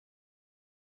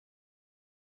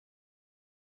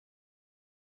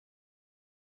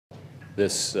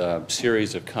This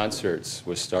series of concerts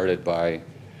was started by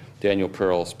Daniel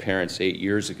Pearl's parents 8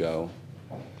 years ago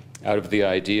out of the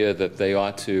idea that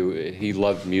he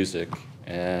loved music,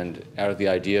 and out of the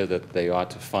idea that they ought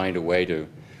to find a way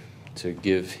to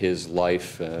give his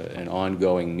life an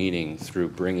ongoing meaning through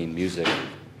bringing music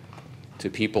to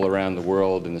people around the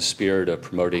world in the spirit of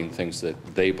promoting things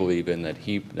that they believe in, that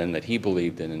he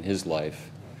believed in his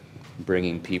life,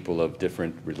 bringing people of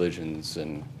different religions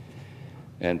and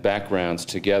backgrounds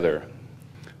together.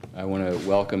 I want to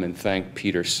welcome and thank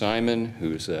Peter Simon,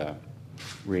 who's a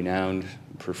renowned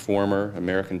performer,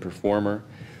 American performer,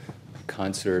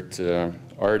 concert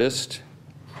artist,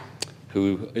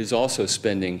 who is also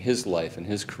spending his life and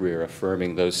his career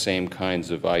affirming those same kinds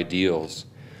of ideals,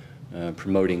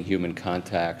 promoting human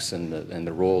contacts and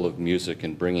the role of music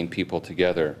in bringing people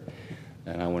together.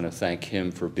 And I want to thank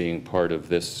him for being part of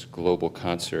this global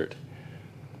concert.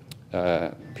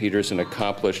 Peter's an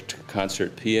accomplished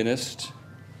concert pianist,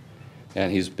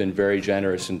 and he's been very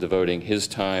generous in devoting his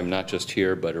time, not just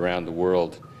here, but around the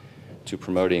world, to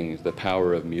promoting the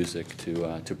power of music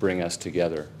to bring us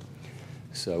together.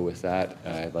 So with that,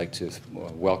 I'd like to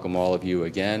welcome all of you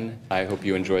again. I hope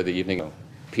you enjoy the evening.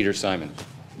 Peter Simon.